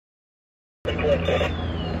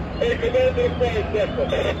Hey, command to the fire sector.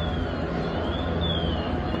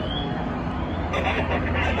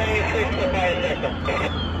 96 to fire sector.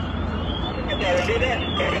 Sorry, do that.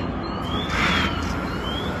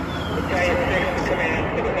 Battalion 6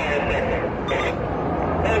 command to the fire sector.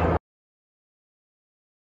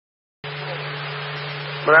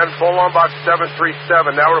 Manhattan, full on box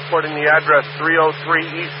 737, now reporting the address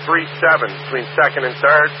 303 East 37 between 2nd and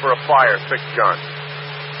 3rd for a fire, 6 John.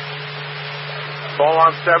 Full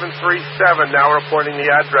on 737, now reporting the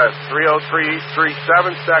address 303 East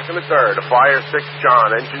 37, 2nd and 3rd, a fire, 6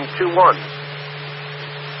 John, engine 21.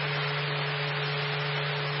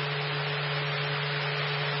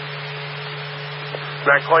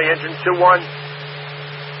 Matt calling engine 21.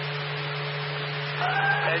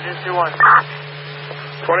 Engine 21.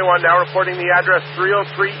 21 now reporting the address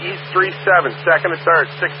 303 East 37, 2nd and 3rd,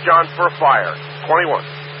 6 John for a fire. 21.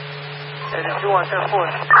 Engine 21,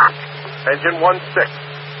 10-4. Engine 16.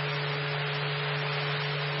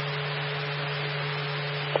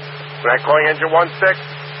 When I'm calling engine 16.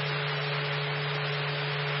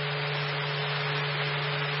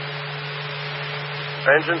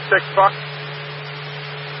 Engine 6 Buck.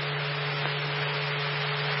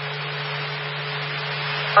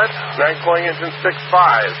 Now calling engine 6-5.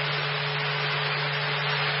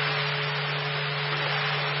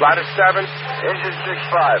 Ladder 7. Engine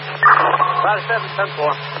 6-5. Ladder 7,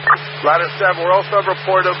 10-4. Ladder 7. We're also a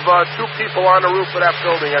report of 2 people on the roof of that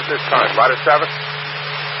building at this time. Ladder 7.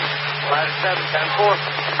 Ladder 7, 10-4.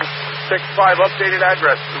 6-5, updated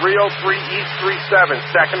address 303 East 37,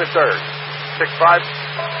 2nd and 3rd. 6-5.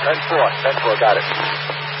 10-4, got it.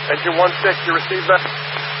 Engine 16, you received that?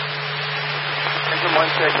 Engine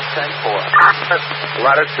 16, 10-4.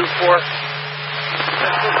 Ladder 2-4.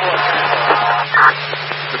 10-4.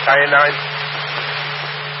 Battalion 9.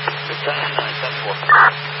 Battalion 9, 10-4.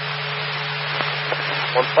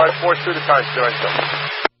 1542 the time, doing so.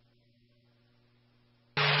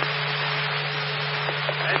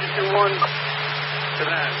 Engine 21,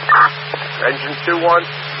 command. Engine 21.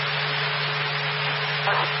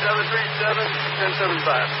 737,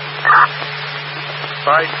 1075.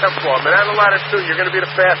 All right, 10-4. Manhattan ladder 2, you're going to be the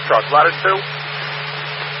fast truck. Ladder 2.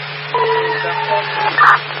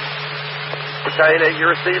 Battalion 8, you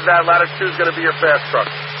received that. Ladder 2 is going to be your fast truck.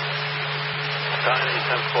 Battalion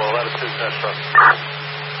 8, 10-4, ladder 2, fast truck.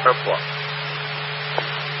 10-4.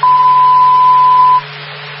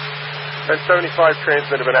 1075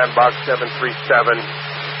 transmitted Manhattan box 737.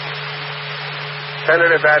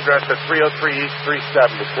 Tentative address at 303 East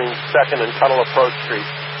 37 between 2nd and Tunnel Approach Street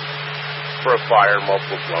for a fire in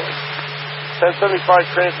multiple dwellings. 1075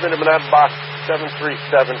 transmitted Manhattan box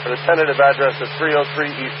 737 for the tentative address at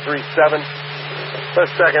 303 East 37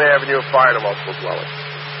 West 2nd Avenue, a fire in multiple dwellings.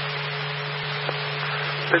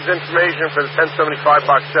 This is information for the 1075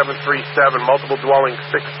 box 737, multiple dwellings,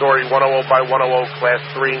 6-story, 100 by 100, class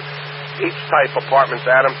 3. Each type, apartments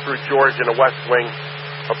Adam through George in the west wing,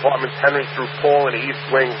 apartments Henry through Paul in the east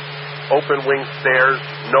wing, open wing stairs,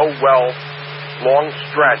 no well, long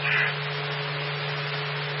stretch.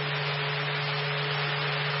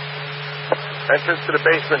 Entrance to the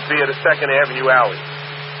basement via the 2nd Avenue alley.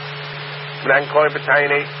 Manhattan calling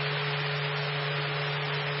Battalion 8.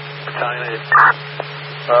 Battalion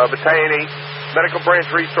 8. Battalion 8. Medical branch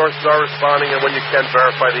resources are responding, and when you can,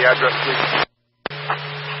 verify the address, please.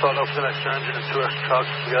 Start off the next engine and 2 extra trucks.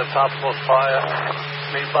 We got a topmost fire.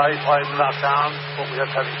 Main body pipe knocked down, but we have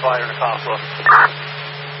heavy fire in the car floor.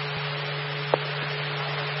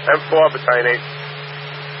 M4, Battalion 8.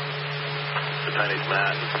 Battalion 8,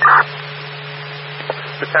 man.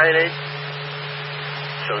 Battalion 8.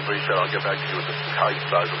 737, I'll get back to you with the height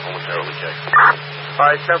size of momentarily, Jay. All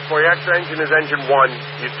right, 10-4. Your extra engine is engine 1.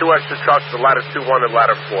 Your 2 extra trucks are ladder 2-1 and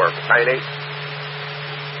ladder 4. Battalion 8.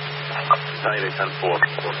 Battalion 8,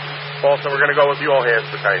 10-4. Also, we're going to go with the all hands,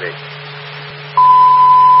 Battalion 8.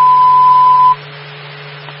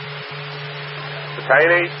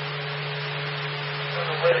 Battalion 8.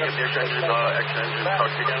 Can I get the extra engine,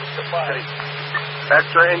 truck again? Okay.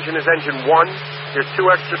 Extra engine is engine 1. Your 2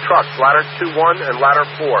 extra trucks, ladder 2-1 and ladder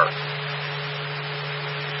 4. 10-4.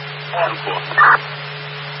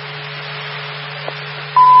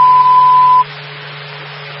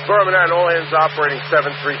 Borough, Manhattan, all hands operating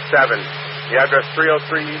 737. The address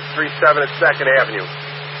 303 East 37 at 2nd Avenue.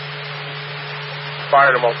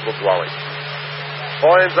 Fire to multiple dwellings.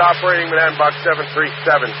 All hands operating Manhattan box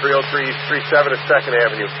 737, 303 East 37 at 2nd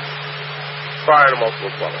Avenue. Fire to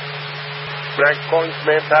multiple dwellings. Manhattan calling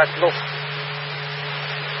command tactical.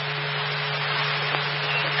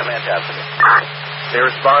 Command tactical. They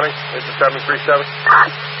responding? It's the 737.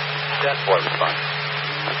 10-4 responding.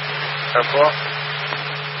 10-4.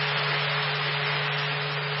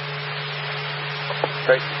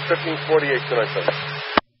 Okay, 1548 tonight, sir.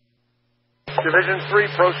 Division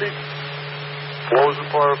 3, proceed. What was the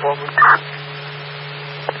fire department?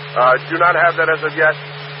 Do not have that as of yet.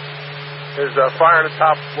 There's a fire on the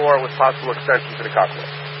top floor with possible extension to the cockpit.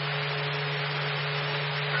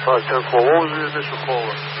 510-4. What was the initial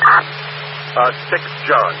caller? 6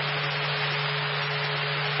 John.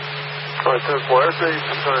 510-4. That's a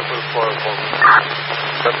concern for the fire department.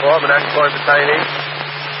 That's all. I'm an Action Battalion 8.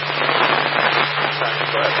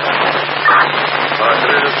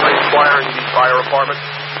 Division 3 inquiring the fire department.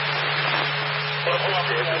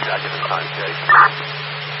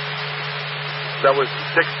 That was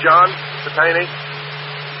 6 John, Battalion 8.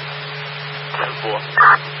 10-4.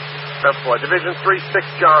 10-4. Division 3,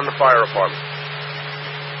 6 John, the fire department.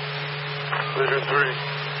 Division 3,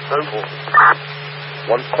 10-4.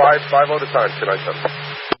 1550 to time, tonight, sir.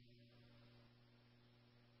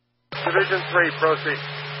 Division 3, proceed.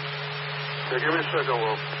 Yeah, give me a second,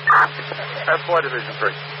 Will. 10-4, Division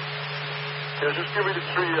 3. Yeah, just give me the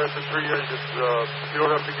three agents. You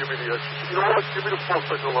don't have to give me the extras. You know what? Give me the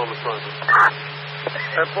 4-second alarm assignment.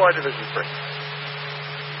 10-4, Division 3.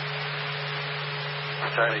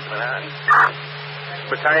 Battalion 8, Manhattan.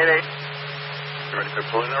 Battalion 8. You ready for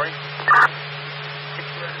preliminary?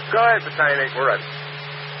 Go ahead, Battalion 8, we're ready.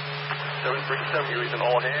 737, you're in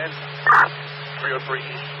all hands. 303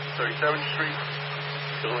 East, 37th Street.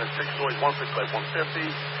 Building 6 stories, 155,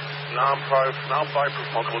 150. Non-fireproof,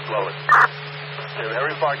 multiple dwelling. Okay, with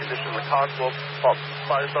heavy fire condition in the Cotswold,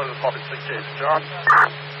 fire started apartment 6 J. John.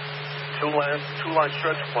 Two-line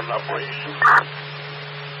stretch, one in operation.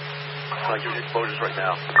 I'll give you the exposures right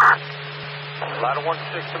now. Ladder 1-6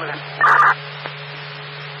 a minute.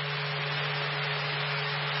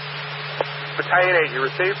 Battalion 8, you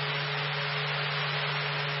received?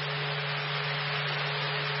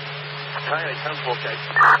 Battalion 8, 10-4, okay.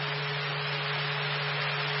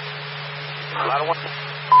 Ladder 1.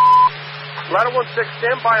 Ladder 1-6,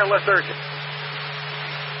 stand by unless urgent.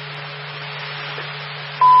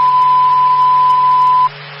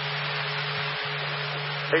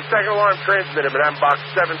 A second alarm transmitted, Manhattan Box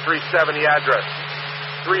 737, the address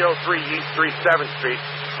 303 East 37th Street,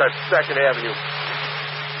 that's 2nd Avenue,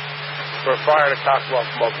 for a fire at a Cotswold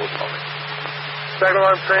multiple dwelling. Second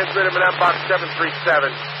alarm transmitted, Manhattan Box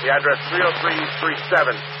 737, the address 303 East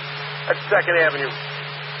 37, that's 2nd Avenue,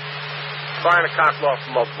 fire at a Cotswold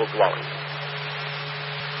multiple dwelling.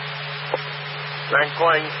 Rank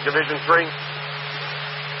calling Division 3.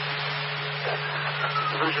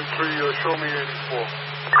 Division 3, show me 84.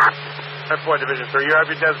 That's why Division 3. You have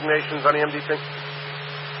your designations on the MDT?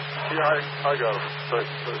 Yeah, I got them.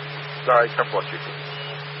 Thanks. All right, 10-4, Chief.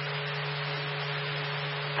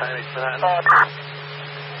 Battalion 8, Manhattan.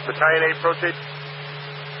 Battalion 8, proceed.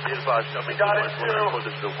 Be advised, we got it, too.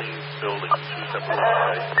 This is the Wings building, 2 separate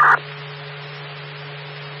rooms.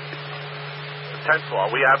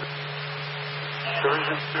 10-4, we have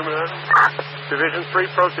Division 2, Manhattan. Division 3,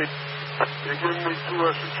 proceed. You're giving me 2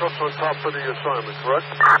 extra trucks on top of the assignment, correct?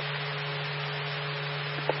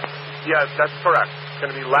 Yes, that's correct. It's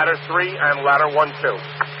going to be ladder 3 and ladder 1-2.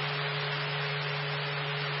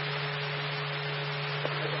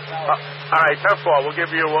 All right, 10-4. We'll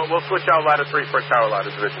give you. We'll switch out ladder 3 for a tower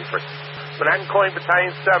ladder, Division 3. Manhattan calling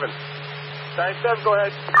Battalion 7. Battalion 7, go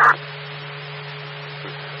ahead.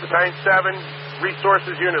 Battalion 7,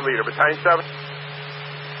 resources unit leader. Battalion 7.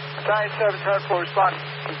 Battalion 7, 10-4, respond.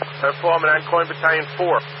 10-4, Manhattan calling Battalion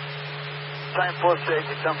 4. Battalion 4,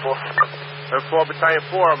 safety, 10-4. 10-4, Battalion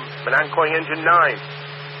 4, Manhattan calling Engine 9.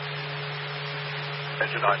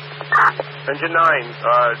 Engine 9. Engine 9,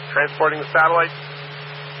 transporting the satellite.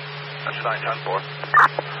 Engine 9, 10-4.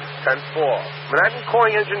 10-4. Manhattan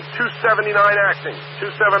calling Engine 279 acting.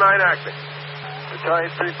 279 acting.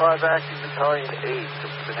 Battalion 3-5 acting, Battalion 8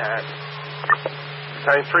 from Manhattan.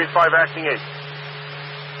 Battalion 3-5 acting 8.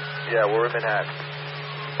 Yeah, we're in Manhattan.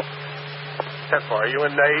 10-4. Are you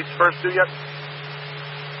in the 8's first due yet?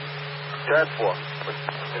 10-4. All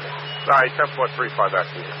right, 10-4, 3-5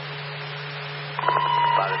 acting 8.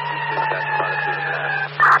 Ladder 2-6 acting, ladder 2 in Manhattan.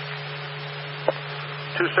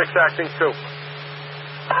 2-6 acting 2. 10-8,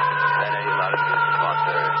 ladder 2 response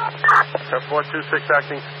area. 10-4, 2-6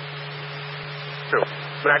 acting 2.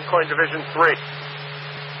 Manhattan calling Division 3.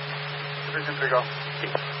 Division 3, go.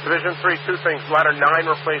 Division 3, 2 things. Ladder 9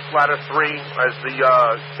 replaced ladder 3 as the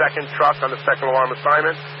second truck on the second alarm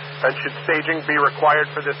assignment. And should staging be required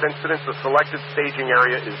for this incident, the selected staging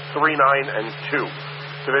area is 3, 9, and 2.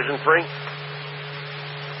 Division 3.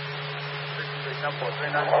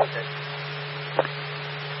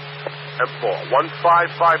 10-4.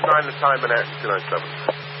 1559 the time, Manhattan 297.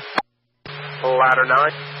 Ladder 9.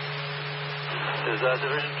 Does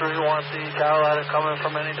Division 3 want the tower ladder coming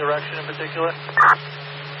from any direction in particular?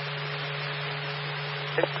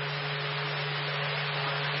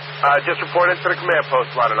 Just report into the command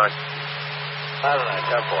post, ladder 9. Ladder 9,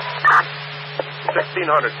 10-4.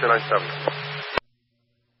 1600 297.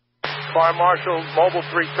 Fire Marshal, Mobile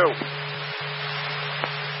 3-2.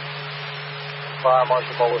 Fire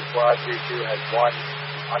Marshal Mobile Squad 3-2 has one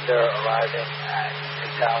under arriving at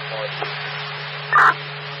Midtown Northeast.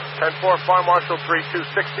 10-4, Fire Marshal 3-2,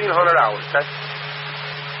 1600 hours, okay?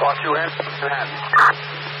 Car 2 Henry.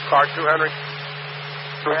 Car 2 Henry.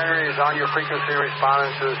 2 Henry is on your frequency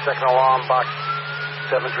responding to the second alarm box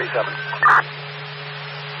 737.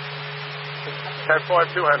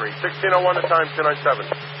 10-4, 2 Henry. 1601 the time, 297.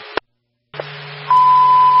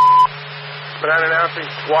 Manhattan announcing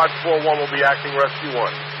Squad 4-1 will be acting Rescue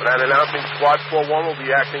 1. Manhattan announcing Squad 4-1 will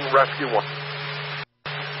be acting Rescue 1.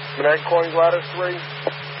 Manhattan calling ladder 3.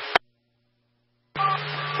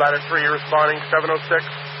 Ladder 3, you're responding 706.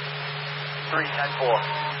 3-10-4.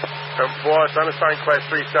 10-4, it's unassigned class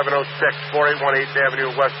 3, 706, 481 8th Avenue,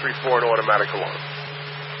 West 3-4, an automatic alarm.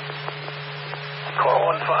 Car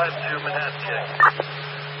 1-5 to Manhattan check.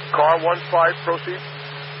 Car 1-5, proceed.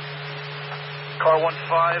 Car 1-5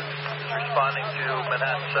 responding to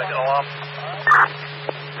Manhattan second alarm.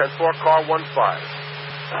 10-4, car 1-5.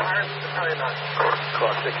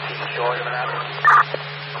 Car 16 showing to Manhattan.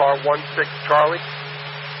 Car 1-6, Charlie.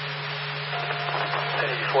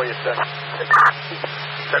 1084 your second.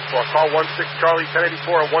 10-4, car 1-6, Charlie,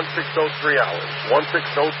 1084 at 1603 hours.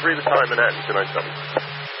 1603 the time, Manhattan, 297.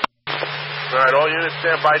 All right, all units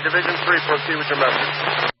stand by. Division 3, proceed with your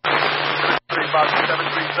message. 3 Box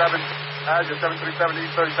 737, Azure 737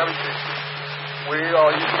 East 37th Street. We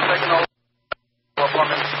are using second over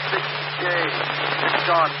apartment 6J, 6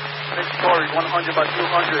 John, 6 stories, 100 by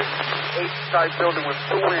 200, 8-type building with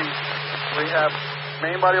 2 wings. We have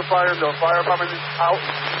main body of fire, the fire department is out.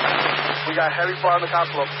 We got heavy fire on the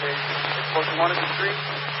console page. Exposure 1 is the street,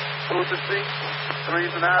 2 is the street, 3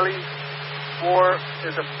 is an alley, 4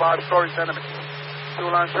 is a 5-story tenement. 2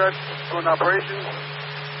 line stretch, 2 in operation.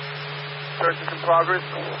 Search is in progress.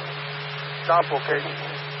 Stop location.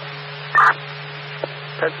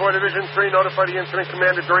 10-4, Division 3, notify the incident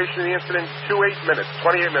commander. Duration of the incident, 28 minutes.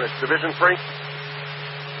 28 minutes. Division 3.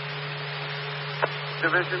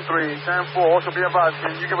 Division 3, 10-4. Also be advised,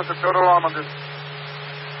 can you give us a third alarm on this?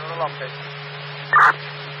 Third alarm case.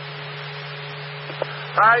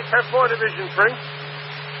 All right, 10-4, Division 3.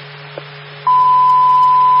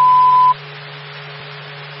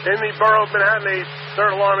 In the borough of Manhattan, a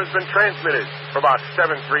third alarm has been transmitted for box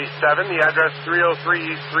 737, the address 303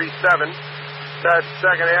 East 37. That's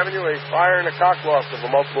 2nd Avenue, a fire in a cock loft of a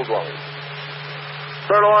multiple dwelling.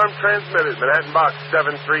 Third alarm transmitted, Manhattan box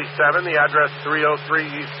 737, the address 303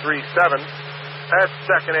 East 37. That's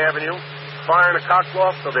 2nd Avenue, fire in a cock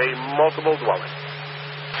loft of a multiple dwelling.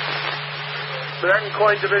 Manhattan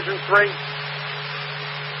calling Division 3.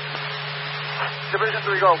 Division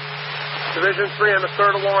 3, go. Division 3 on the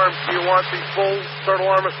third alarm, do you want the full third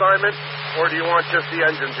alarm assignment, or do you want just the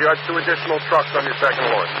engines? You have 2 additional trucks on your second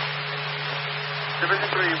alarm. Division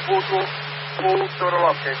 3, full third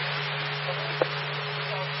alarm case.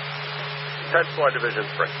 10-4, Division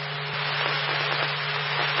 3.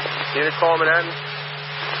 Unit call Manhattan.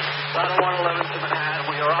 Ladder 111 to Manhattan.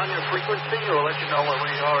 We are on your frequency. We'll let you know when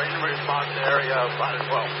we are in response area of ladder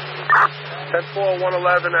 12. 10-4,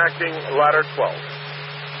 111, acting ladder 12.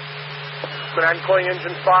 Manhattan calling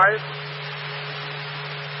engine 5.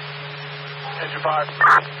 Engine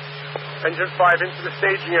 5. Engine 5 into the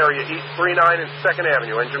staging area, East 39 and 2nd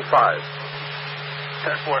Avenue, engine 5.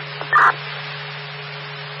 10-4.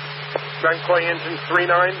 Manhattan calling engine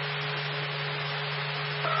 39. 39.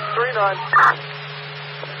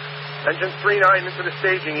 Engine 39 into the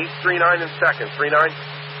staging, East 39 and 2nd, 39.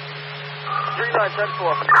 39,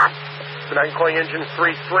 10-4. Manhattan calling engine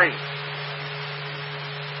 33.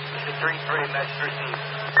 Engine 33, message received.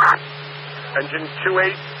 Engine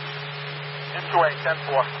 28. Engine 28,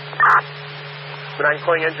 10-4. Manhattan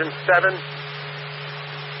calling engine 7.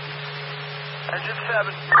 Engine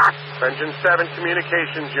 7. Engine 7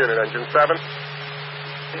 communications unit, engine 7.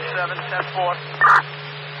 Engine 7, 10-4.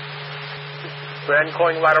 Manhattan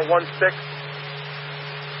calling ladder 16.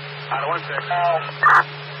 Ladder 16.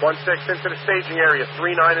 16 into the staging area,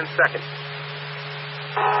 39 and 2nd.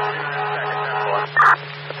 10-4.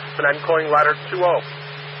 Manhattan calling ladder 20.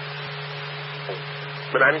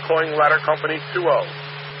 Manhattan calling ladder company 20.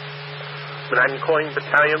 Manhattan calling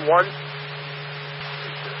battalion 1.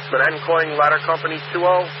 Manhattan calling ladder company 20.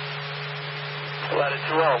 Ladder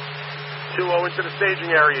 20. 20 into the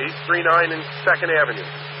staging area, East 39 and 2nd Avenue.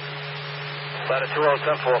 Ladder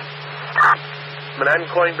 2074. Manhattan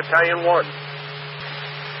calling Battalion 1.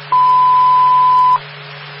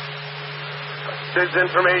 SIDS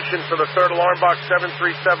information for the third alarm box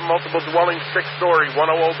 737, multiple dwelling, 6-story,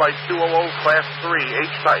 100 by 200, class 3,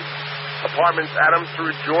 H-type. Apartments Adam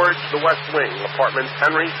through George, the west wing. Apartments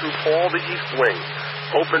Henry through Paul, the east wing.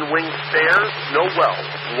 Open wing stairs, no well,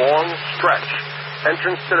 long stretch.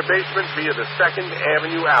 Entrance to the basement via the 2nd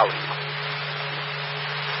Avenue alley.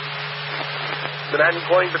 Manhattan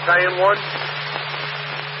calling Battalion 1.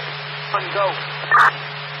 On go.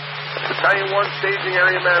 Battalion 1 staging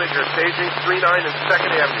area manager, staging 39 and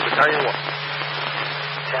 2nd Avenue, Battalion 1.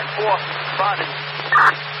 10-4, spotted.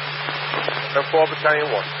 10-4,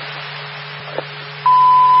 Battalion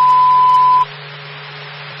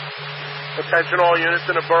 1. Attention all units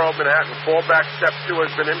in the Borough of Manhattan. Fallback Step 2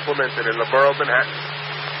 has been implemented in the Borough of Manhattan.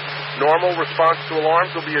 Normal response to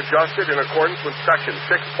alarms will be adjusted in accordance with Section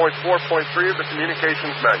 6.4.3 of the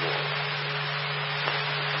Communications Manual.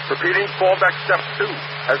 Repeating, Fallback Step 2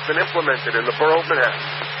 has been implemented in the Borough of Manhattan.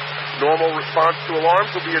 Normal response to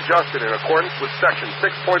alarms will be adjusted in accordance with Section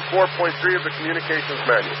 6.4.3 of the Communications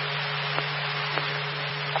Manual.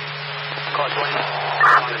 Car 20.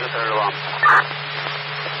 Is the third alarm.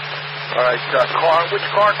 All right, which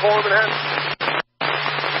car calling Manhattan?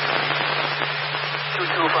 2-2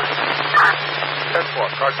 Frank.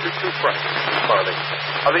 10-4, car 2-2 Frank. Responding.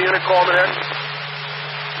 Other unit call Manhattan?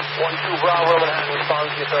 1-2 Bravo, Manhattan,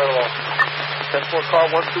 responding to your third alarm. 10-4,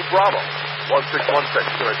 car 1-2 Bravo.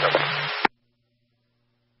 1616, good night,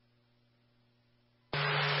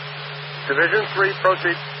 Division 3,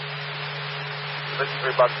 proceed. Division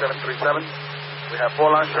 3, box 737. We have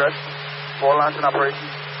 4 line shreds, 4 lines in operation.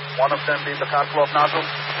 One of them being the top floor of nozzle.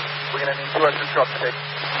 We're going to need 2 extra trucks to take.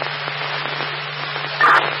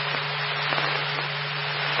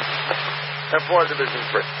 10-4, Division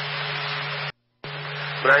 3.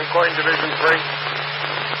 Manhattan calling Division 3.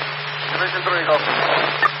 Division 3, go.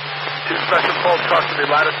 2 special call trucks to be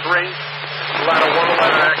ladder 3, ladder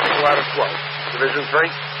 111 acting ladder 12. Division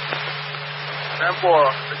 3. 10-4,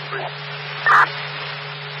 Division 3.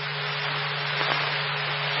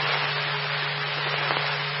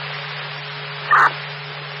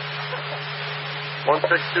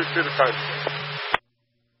 1622 the time.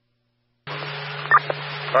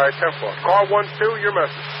 All right, 10-4. Car 1-2, your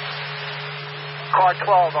message. Car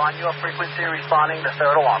 12 on your frequency, responding to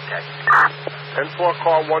third alarm check. 10-4,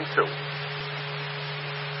 car 1-2.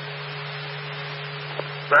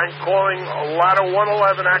 Bank calling ladder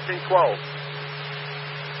 111, acting 12.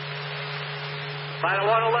 Ladder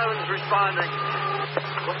 111 is responding.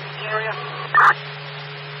 What's the area?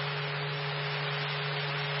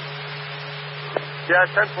 Yeah,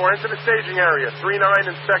 10-4, into the staging area, 39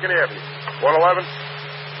 and 2nd Avenue. 111.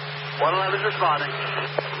 111 is responding.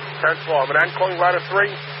 10-4, Manhattan calling ladder 3.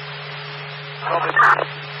 Copy.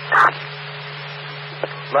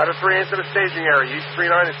 Ladder 3 into the staging area, east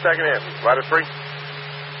 39 and 2nd Avenue. Ladder 3.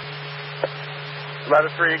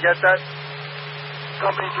 Ladder 3, you get that?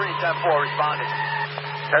 Company 3, 10-4, responding.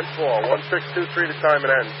 10-4, 1623 to time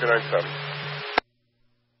Manhattan, 297.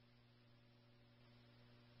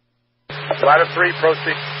 Ladder 3,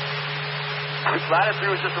 proceed. Ladder 3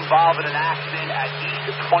 was just involved in an accident at East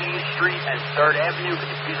 20th Street and 3rd Avenue. Could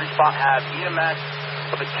you please have EMS,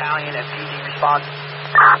 a battalion, and PD response?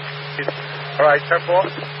 All right, 10-4.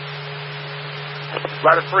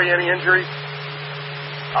 Ladder 3, any injuries?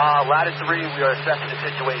 Ladder 3, we are assessing the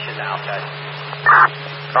situation now, okay?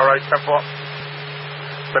 All right, 10-4.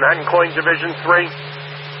 Manhattan calling Division 3.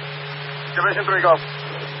 Division 3, go.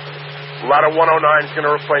 Ladder 109 is going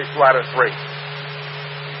to replace ladder 3.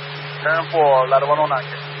 10-4, ladder 109.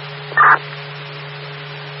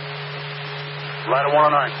 Ladder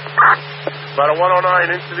 109. Ladder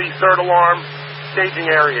 109 into the third alarm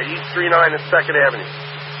staging area, east 39 and 2nd Avenue.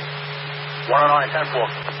 109,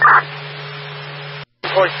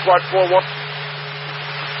 10-4. Point squad 4-1.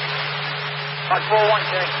 Squad 4-1,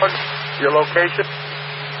 okay. Your location?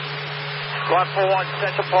 Squad 4-1,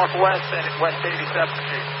 Central Park West and West 87th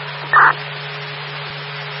Street.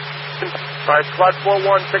 All right, squad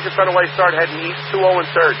 4-1, tickets on the way, start heading east 20 and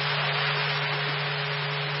 3rd.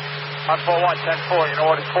 Squad 4-1, 10-4, you know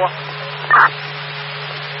what it's for?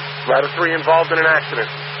 Ladder 3 involved in an accident.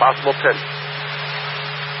 Possible pin.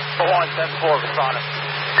 4-1, 10-4, responding.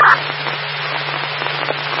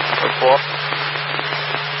 10-4.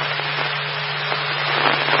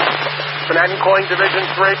 Manhattan calling Division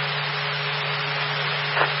 3.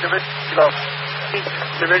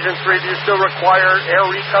 Division 3, do you still require air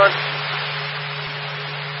recon?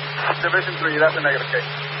 Division 3, that's a negative case.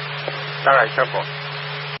 All right, 10-4.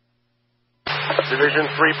 Division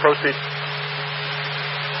 3, proceed.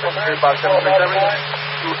 Street box 737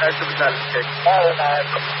 to exit Manhattan.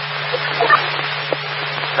 Okay.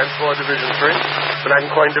 10-4 Division 3. Manhattan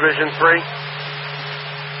Coin Division 3.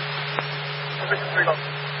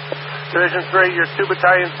 Division 3, your two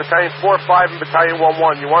battalions, Battalion 4, 5, and Battalion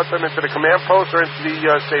 1-1. You want them into the command post or into the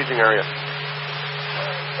staging area?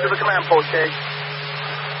 To the command post, okay.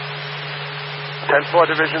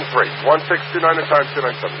 10-4 Division 3. 1629 at time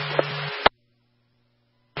 297.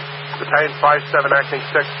 Battalion 5-7 acting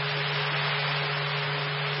 6.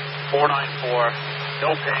 494,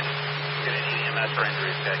 no pin. Going to need EMS for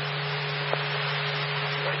injuries, okay.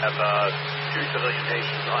 We have 2 civilian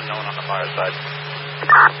patients unknown on the fire side.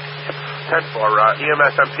 10-4,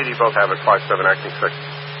 EMS and PD both have it. 5-7 acting 6.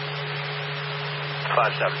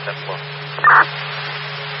 5-7, 10-4.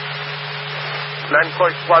 Manhattan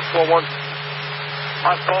Coin Squad 4-1.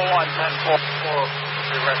 On 4-1, 10-4,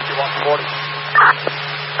 rescue 140.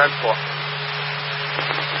 10-4.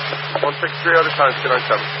 163 at a time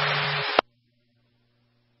 297.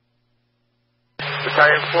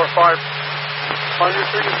 Battalion 4-5. On your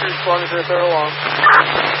 3 responding to the third alarm.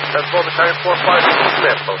 10-4 Battalion 4-5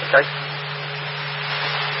 command post, okay?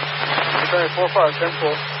 Battalion 4-5,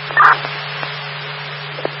 10-4.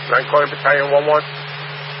 Manhattan Coin Battalion 1-1.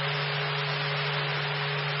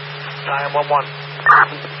 Battalion 1-1.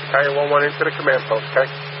 Battalion 1-1 into the command post, okay?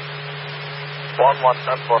 1-1,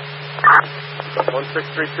 10-4.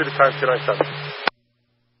 1632 to time 297.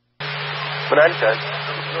 Manhattan,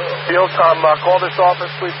 Field com, call this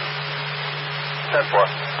office, please. 10-4.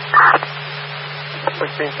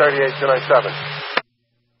 1638 297.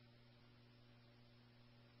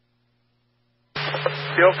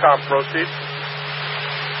 Field com, proceed.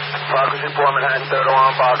 Progress report, Manhattan, third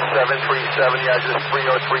alarm, box 737, the address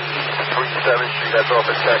 303 East 37th Street, that's off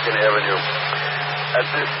of 2nd Avenue. At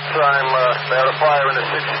this time, they had a fire in a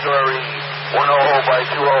 6-story 100 by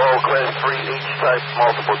 200 Class 3 H-type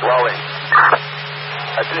multiple dwelling.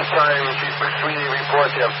 At this time, Chief McSweeney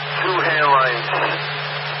reports you have 2 handlines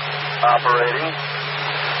operating.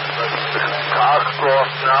 The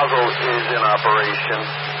Cockcroft nozzle is in operation.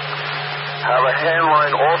 Have a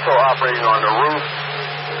handline also operating on the roof.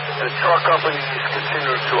 The truck companies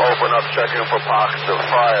continue to open up, checking for pockets of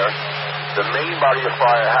fire. The main body of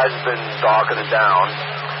fire has been darkened down,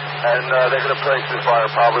 and they're going to place this fire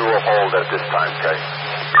probably will hold at this time, okay?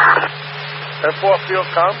 10-4 Field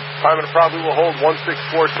com, time and probably will hold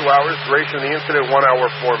 1642 hours. Duration of the incident 1 hour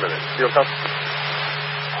 4 minutes. Field com.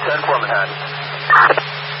 10-4 Manhattan.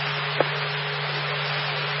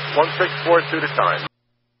 1642 to time.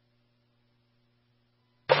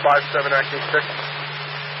 5-7 acting 6.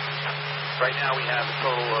 Right now we have a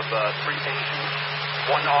total of 3 patients,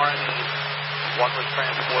 1 RME, 1 was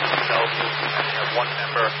transported to Bellevue, and we have 1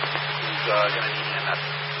 member who's going to need EMS.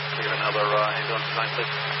 We have another ambulance tonight, please.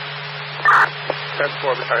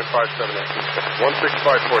 10-4 behind 5-7 acting 6.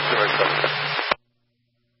 1654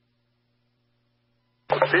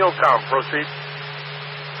 297. Field com, proceed.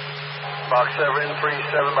 Box 737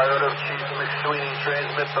 by order of Chief McSweeney,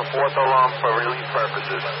 transmit the 4th alarm for relief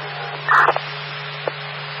purposes.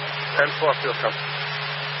 10-4 Field com.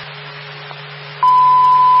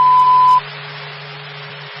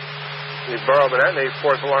 The Borough of Manhattan, a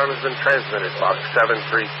 4th alarm has been transmitted. Box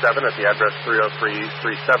 737 at the address 303 East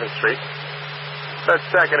 37th Street. That's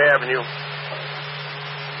 2nd Avenue.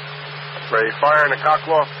 Ready fire in a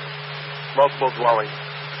cockloft. Multiple dwelling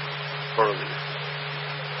for relief.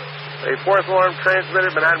 A 4th alarm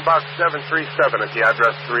transmitted, Manhattan Box 737 at the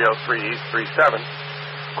address 303 East 37.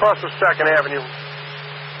 Across of 2nd Avenue.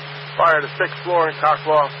 Fire to 6th floor in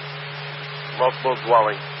cockloft. Multiple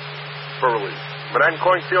dwelling for relief. Manhattan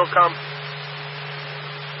Coin Field com.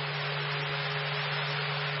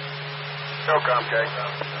 Field com, okay.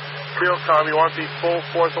 Field com, you want the full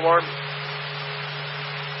 4th alarm?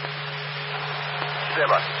 Stand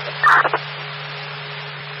by.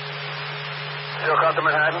 Field com to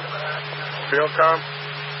Manhattan. Field com.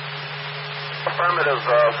 Affirmative,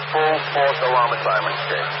 full 4th alarm assignment,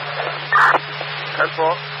 okay.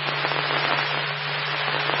 10-4.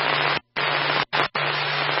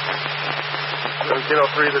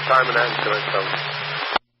 1703 the time and end tonight, so.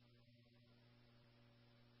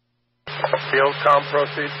 Field com,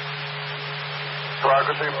 proceed.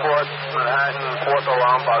 Progress report, Manhattan, 4th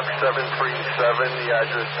alarm, box 737, the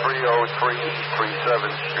address 303 East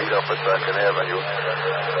 37th Street, up at 2nd Avenue.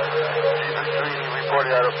 Chief McSweeney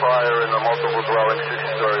reported out a fire in a multiple dwelling,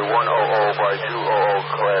 6-story 100 by 200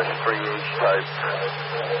 Class 3H type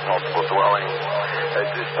multiple dwelling.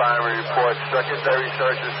 At this time, he reports secondary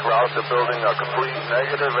searches throughout the building are complete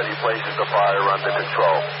negative, and he places the fire under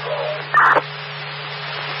control.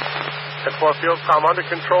 10-4 Field Com, under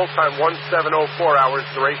control, time 1704 hours,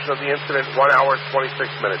 duration of the incident 1 hour 26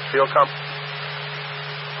 minutes. Field Com.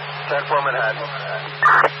 10-4 Manhattan.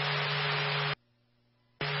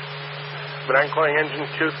 Manhattan calling engine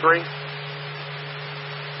 2-3.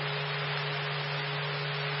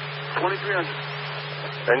 2300.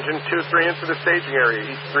 Engine 2-3 into the staging area,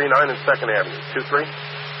 East 39 and 2nd Avenue. 2-3.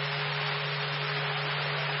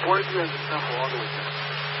 2300, 10-4, on the way.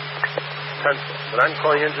 10-4. Manhattan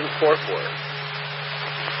calling engine 4-4.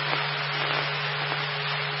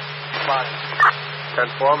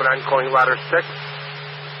 10-4, Manhattan calling ladder 6.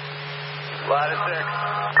 Ladder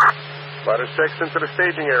 6. Ladder 6 into the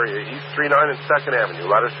staging area, East 39 and 2nd Avenue.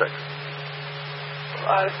 Ladder 6.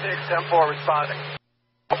 Ladder 6, 10-4, responding.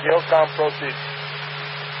 Field Com, proceed.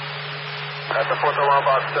 At the fourth alarm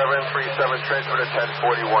box 737, transfer to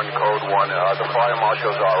 1041, code 1. The fire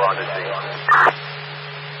marshals are on the scene.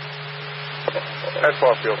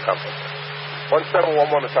 10-4 Field Com.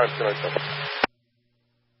 1711 the time tonight, sir.